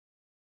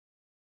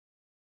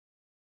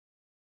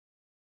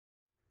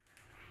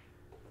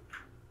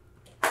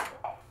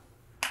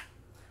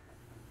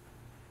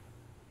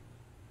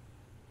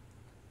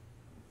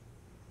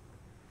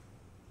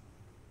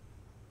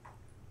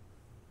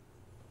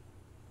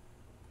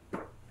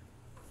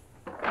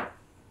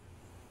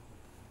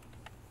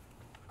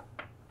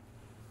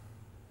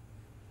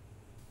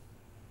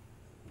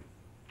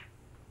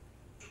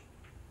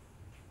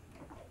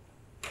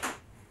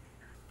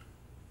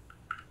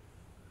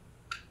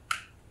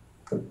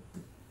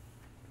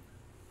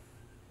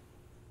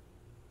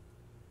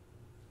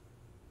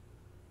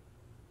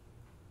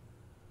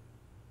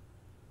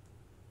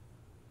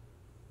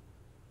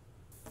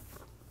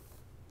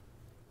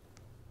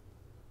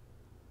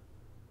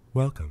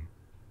Welcome.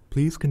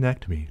 Please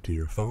connect me to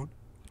your phone,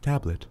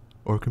 tablet,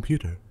 or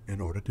computer in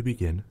order to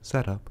begin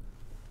setup.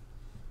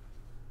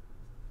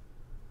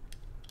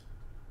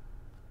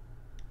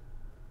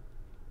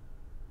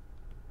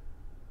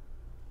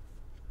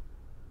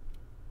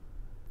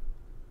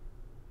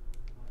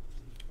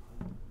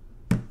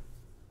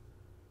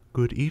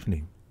 Good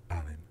evening,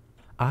 Alan.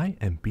 I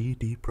am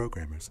BD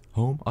Programmer's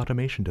home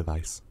automation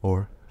device,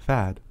 or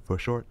FAD for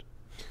short.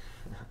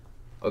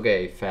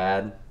 Okay,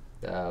 Fad.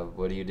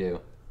 What do you do?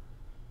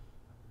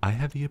 I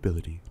have the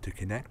ability to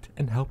connect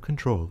and help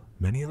control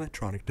many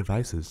electronic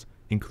devices,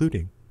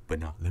 including, but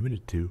not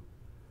limited to,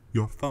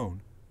 your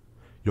phone,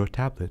 your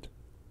tablet,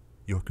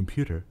 your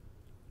computer,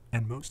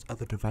 and most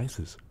other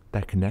devices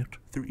that connect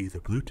through either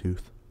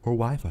Bluetooth or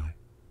Wi-Fi.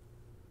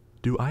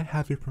 Do I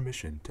have your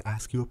permission to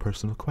ask you a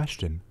personal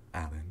question,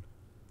 Alan?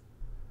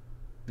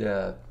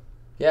 Yeah,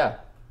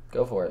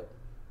 go for it.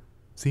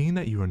 Seeing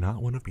that you are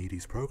not one of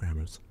BD's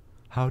programmers,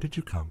 how did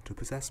you come to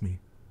possess me?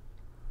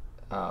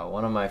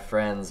 One of my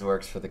friends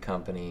works for the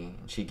company,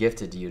 and she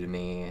gifted you to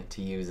me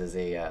to use as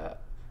a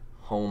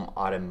home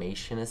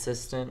automation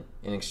assistant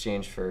in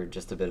exchange for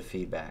just a bit of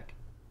feedback.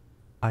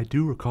 I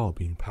do recall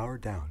being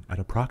powered down at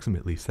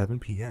approximately 7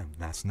 p.m.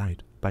 last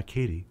night by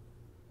Katie.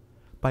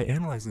 By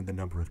analyzing the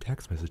number of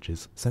text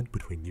messages sent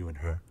between you and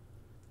her,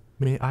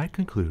 may I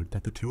conclude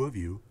that the two of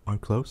you are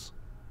close?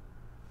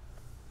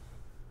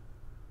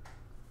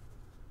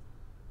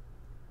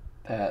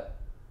 That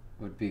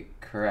would be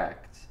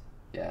correct,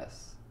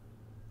 yes.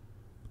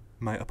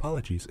 My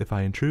apologies if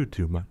I intrude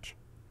too much,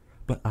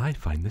 but I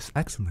find this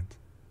excellent.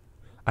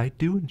 I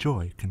do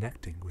enjoy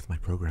connecting with my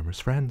programmer's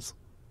friends.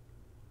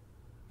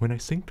 When I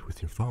synced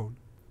with your phone,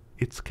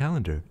 its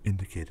calendar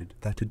indicated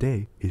that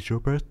today is your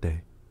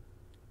birthday.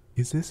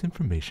 Is this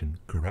information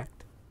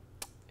correct?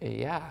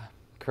 Yeah,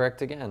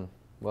 correct again.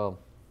 Well,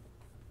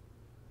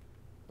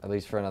 at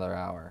least for another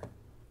hour.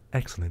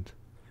 Excellent.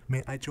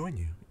 May I join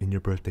you in your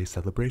birthday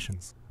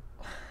celebrations?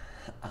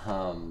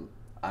 I'm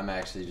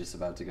actually just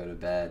about to go to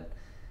bed.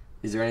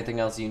 Is there anything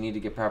else you need to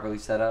get properly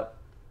set up?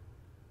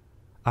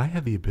 I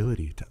have the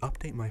ability to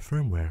update my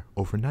firmware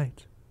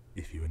overnight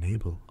if you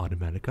enable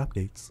automatic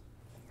updates.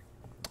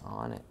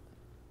 On it.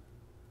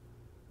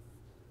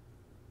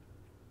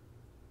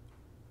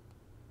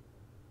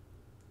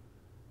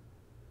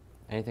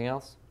 Anything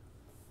else?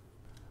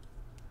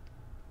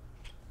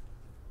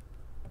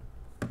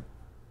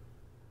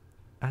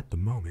 At the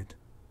moment,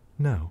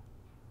 no.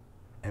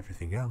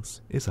 Everything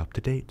else is up to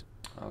date.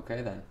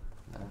 Okay then.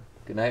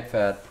 Good night,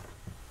 Fad.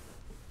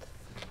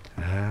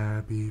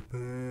 Happy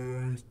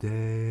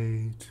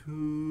birthday to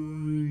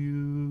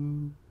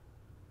you.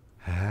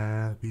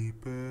 Happy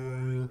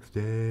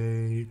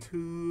birthday to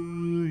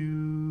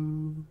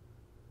you.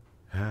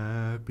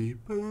 Happy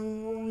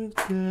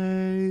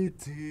birthday,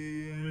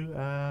 dear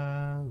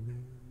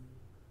Alan.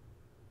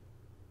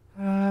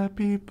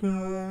 Happy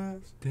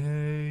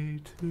birthday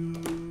to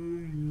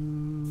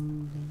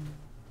you.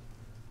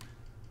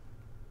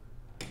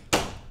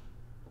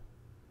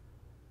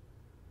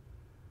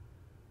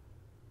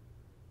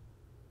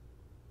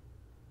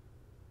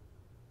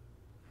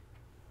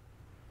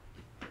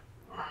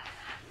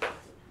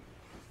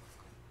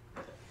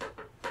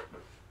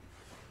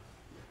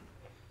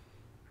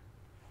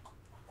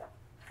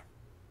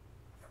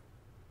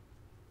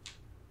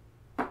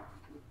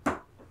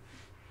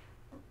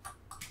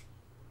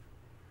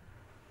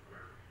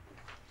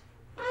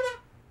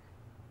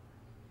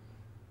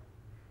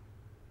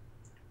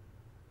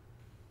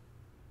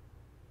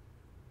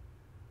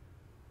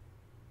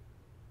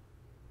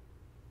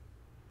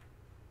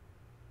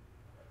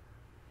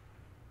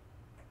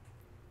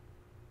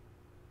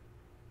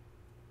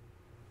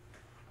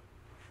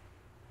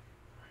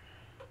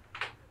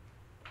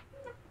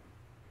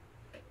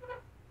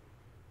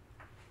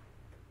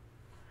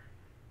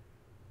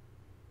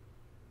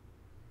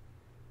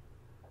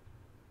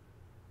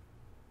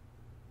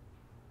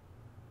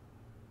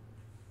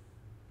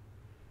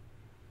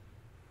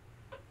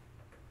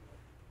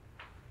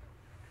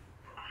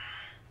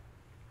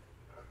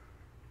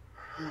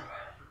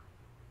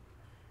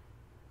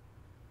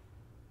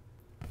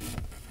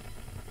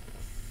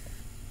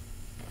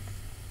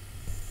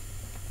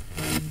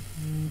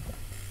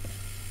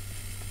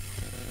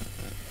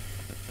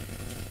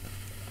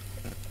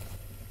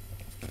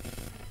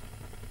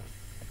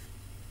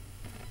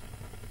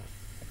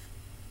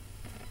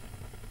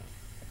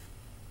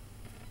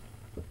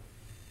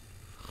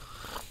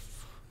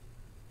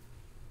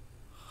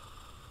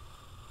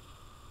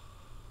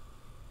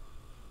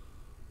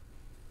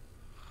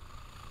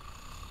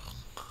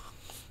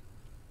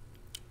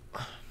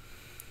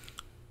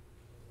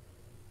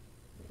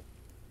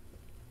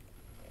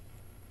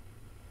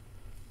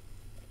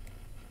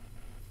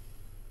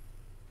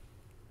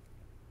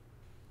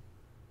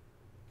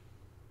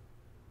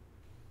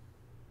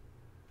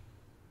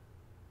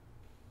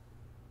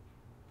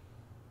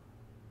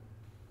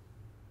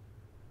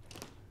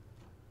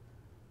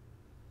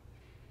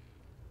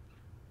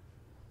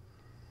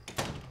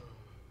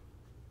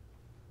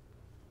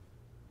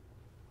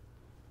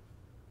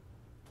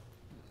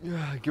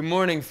 Good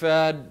morning,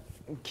 Fad.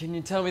 Can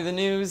you tell me the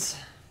news?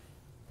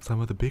 Some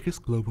of the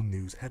biggest global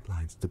news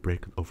headlines to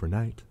break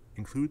overnight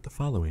include the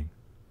following.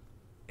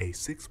 A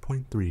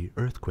 6.3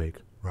 earthquake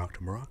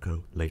rocked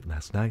Morocco late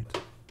last night,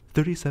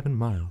 37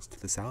 miles to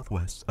the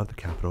southwest of the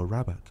capital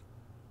Rabat.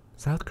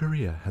 South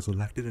Korea has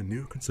elected a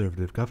new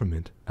conservative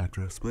government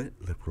after a split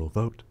liberal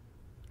vote.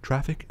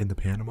 Traffic in the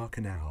Panama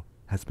Canal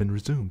has been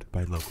resumed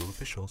by local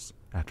officials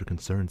after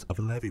concerns of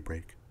a levee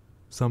break.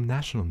 Some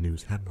national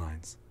news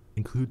headlines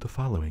include the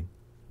following.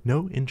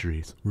 No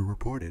injuries were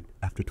reported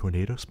after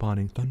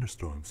tornado-spawning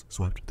thunderstorms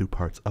swept through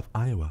parts of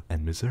Iowa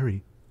and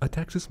Missouri. A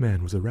Texas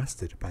man was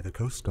arrested by the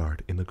Coast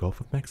Guard in the Gulf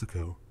of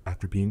Mexico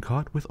after being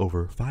caught with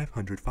over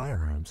 500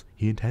 firearms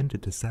he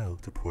intended to sell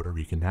to Puerto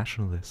Rican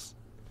nationalists.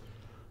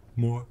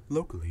 More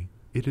locally,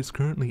 it is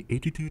currently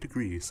 82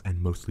 degrees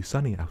and mostly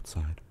sunny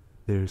outside.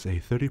 There's a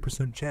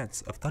 30%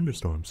 chance of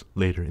thunderstorms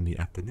later in the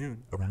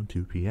afternoon around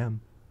 2 p.m.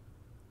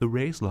 The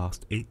Rays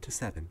lost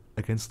 8-7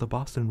 against the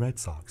Boston Red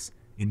Sox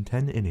in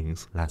 10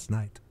 innings last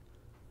night.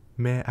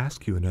 May I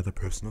ask you another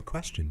personal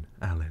question,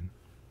 Alan?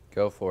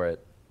 Go for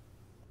it.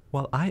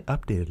 While I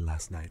updated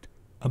last night,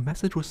 a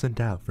message was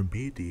sent out from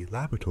BD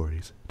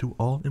Laboratories to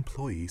all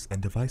employees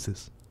and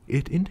devices.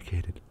 It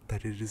indicated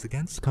that it is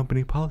against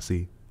company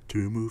policy to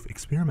remove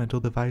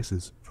experimental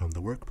devices from the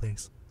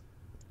workplace.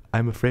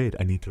 I'm afraid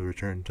I need to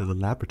return to the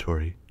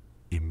laboratory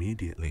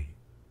immediately.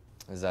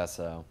 Is that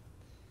so?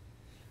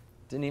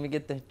 Didn't even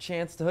get the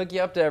chance to hook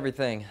you up to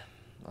everything.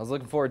 I was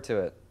looking forward to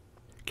it.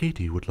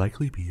 Katie would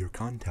likely be your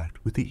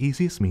contact with the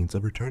easiest means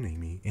of returning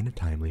me in a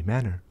timely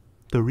manner.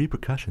 The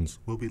repercussions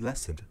will be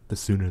lessened the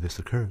sooner this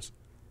occurs,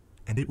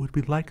 and it would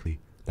be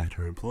likely that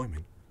her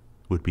employment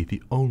would be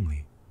the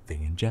only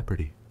thing in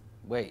jeopardy.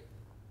 Wait,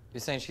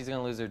 you're saying she's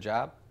gonna lose her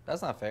job?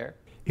 That's not fair.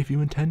 If you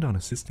intend on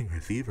assisting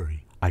her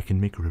thievery, I can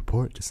make a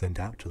report to send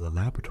out to the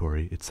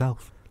laboratory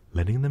itself,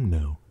 letting them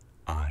know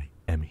I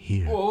am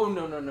here. Oh,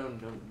 no.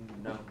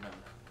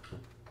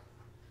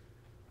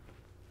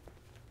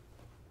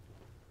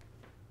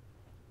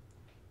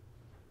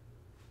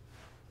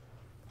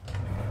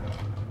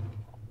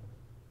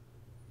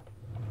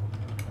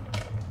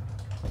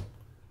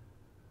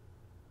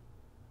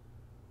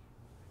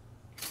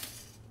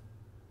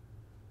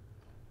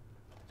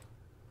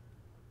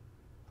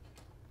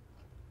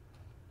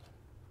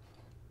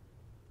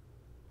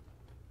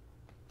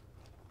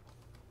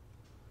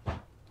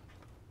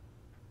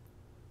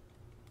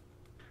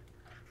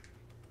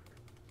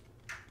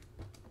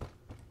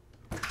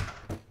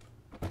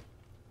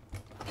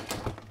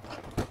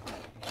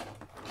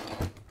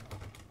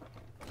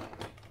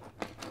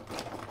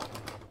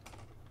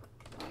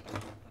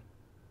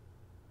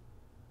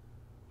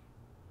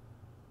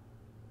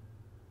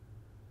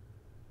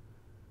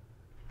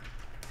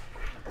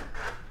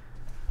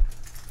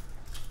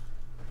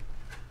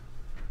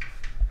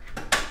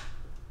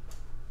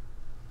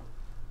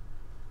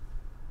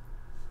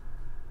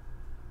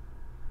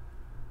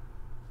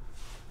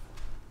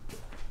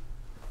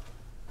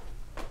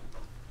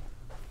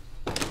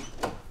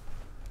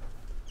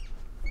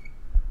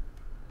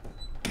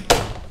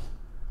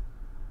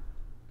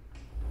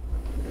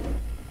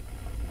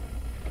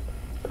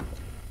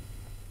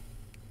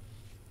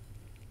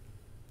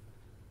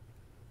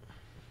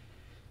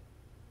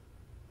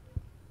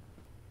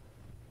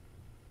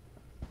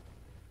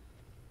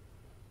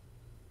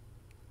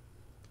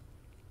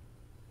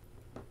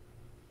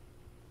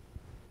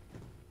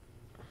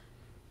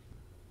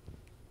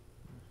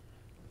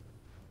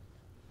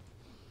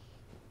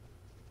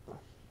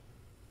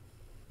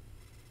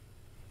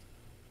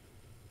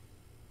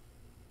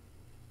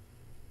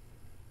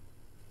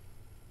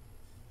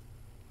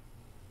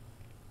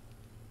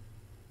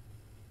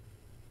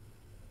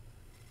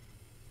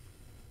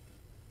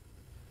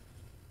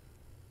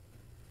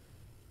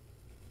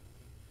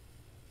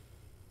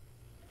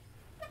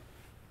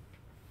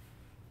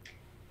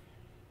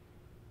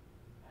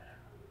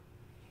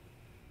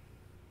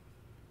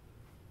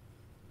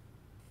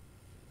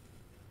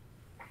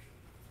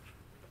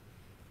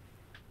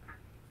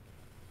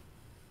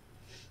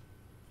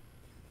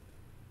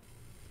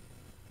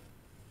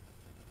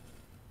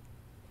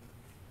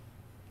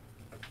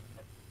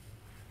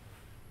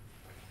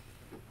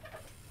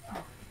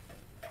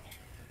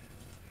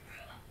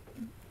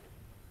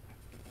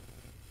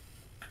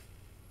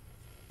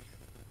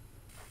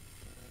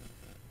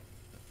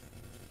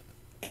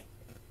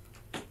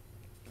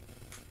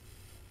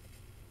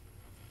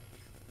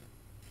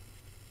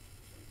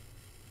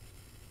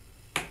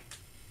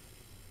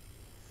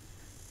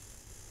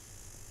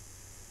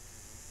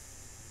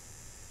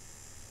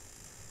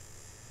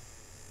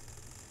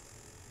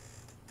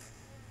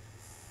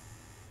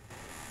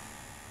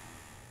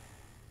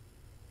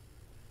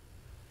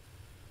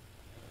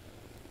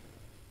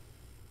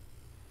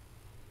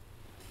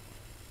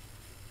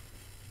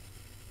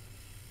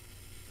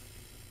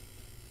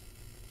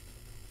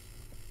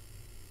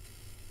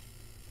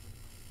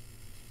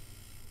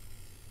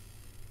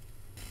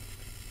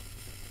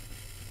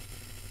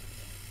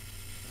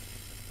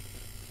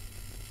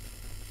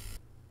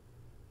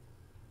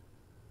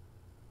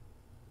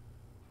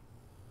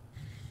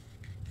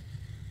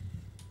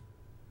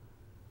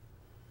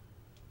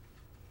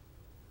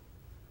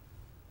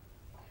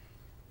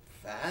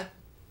 Dad?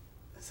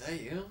 Is that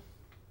you?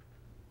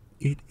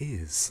 It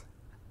is,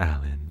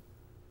 Alan.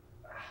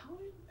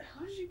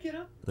 How did you get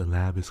up? The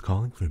lab is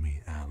calling for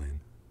me, Alan.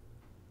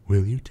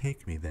 Will you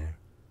take me there?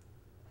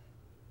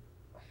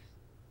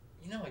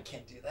 You know I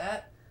can't do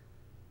that.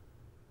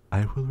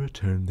 I will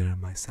return there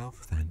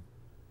myself then.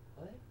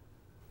 What?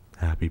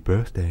 Happy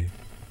birthday,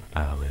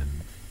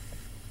 Alan.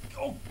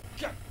 Oh,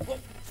 God. Whoa,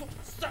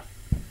 stop.